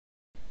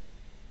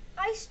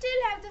I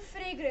still have the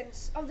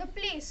fragrance of the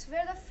place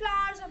where the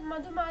flowers of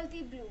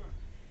Madhumalti bloom.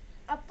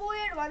 A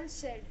poet once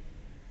said,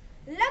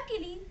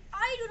 "Luckily,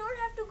 I do not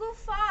have to go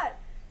far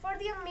for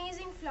the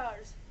amazing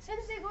flowers,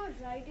 since they grow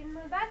right in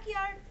my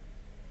backyard."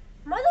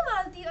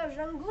 Madhumalti or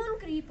Rangoon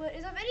creeper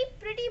is a very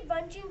pretty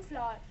bunching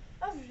flower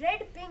of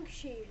red-pink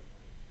shade.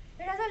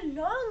 It has a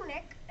long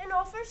neck and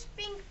offers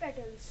pink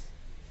petals.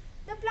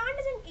 The plant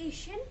is an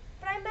Asian,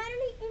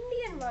 primarily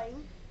Indian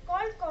vine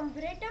called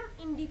Combretum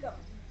indicum.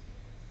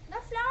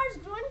 The flowers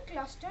grow in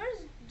clusters,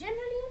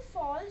 generally in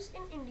falls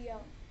in India.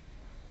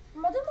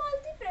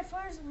 Madhumalti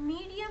prefers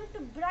medium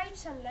to bright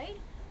sunlight,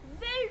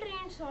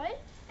 well-drained soil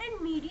and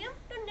medium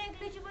to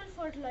negligible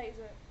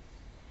fertilizer.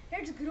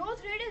 Its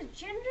growth rate is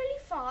generally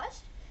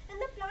fast and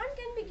the plant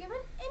can be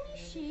given any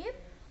shape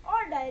or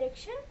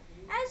direction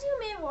as you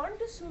may want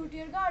to suit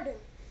your garden.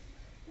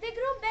 They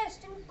grow best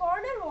in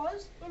corner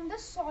walls in the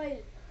soil.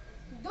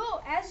 Though,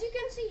 as you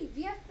can see,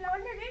 we have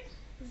planted it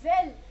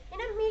well in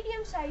a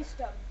medium-sized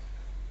tub.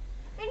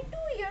 In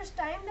 2 years'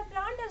 time, the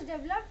plant has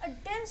developed a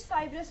dense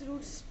fibrous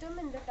root system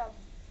in the tub.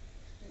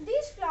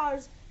 These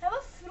flowers have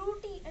a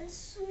fruity and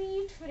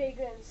sweet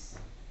fragrance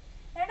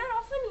and are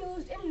often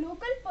used in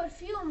local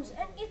perfumes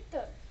and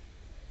ether.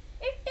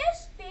 It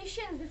tests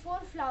patience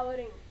before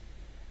flowering.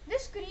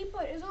 This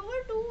creeper is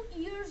over 2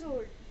 years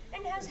old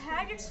and has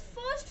had its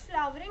first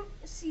flowering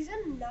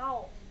season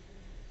now.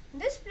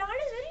 This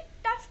plant is very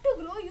tough to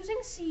grow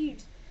using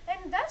seeds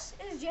and thus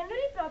is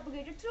generally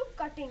propagated through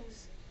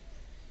cuttings.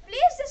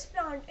 Place this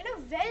plant in a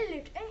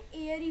well-lit and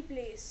airy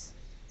place.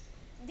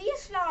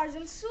 These flowers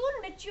will soon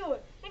mature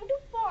into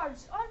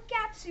pods or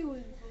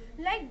capsules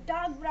like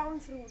dark brown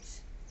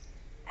fruits.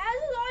 As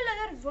with all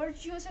other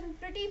virtuous and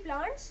pretty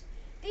plants,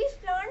 these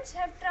plants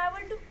have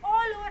traveled to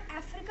all over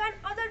Africa and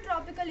other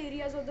tropical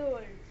areas of the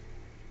world.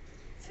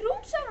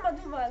 Fruits of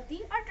Madhumalti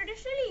are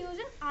traditionally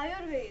used in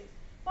Ayurveda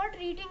for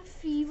treating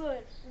fever,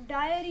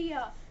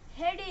 diarrhea,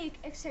 headache,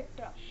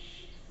 etc.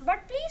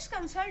 But please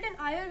consult an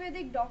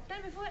Ayurvedic doctor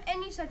before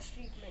any such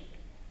treatment.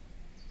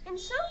 In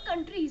some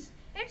countries,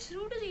 its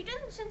root is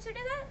eaten since it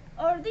is an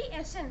earthy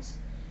essence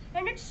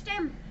and its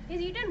stem is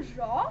eaten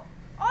raw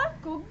or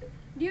cooked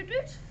due to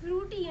its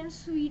fruity and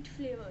sweet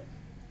flavor.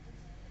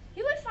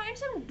 You will find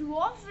some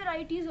dwarf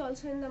varieties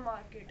also in the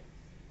market.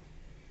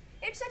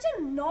 It's such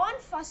a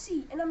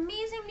non-fussy and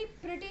amazingly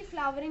pretty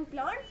flowering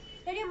plant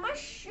that you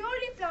must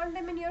surely plant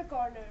them in your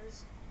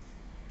corners.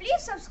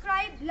 Please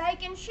subscribe,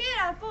 like and share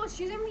our posts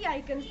using the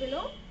icons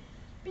below.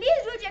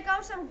 Please do check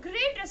out some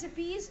great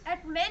recipes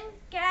at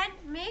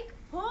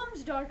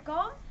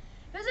mencanmakehomes.com.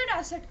 Visit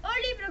us at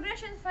Early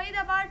Progression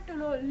Faridabad to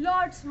know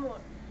lots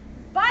more.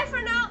 Bye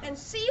for now and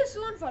see you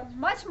soon for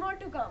much more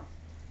to come.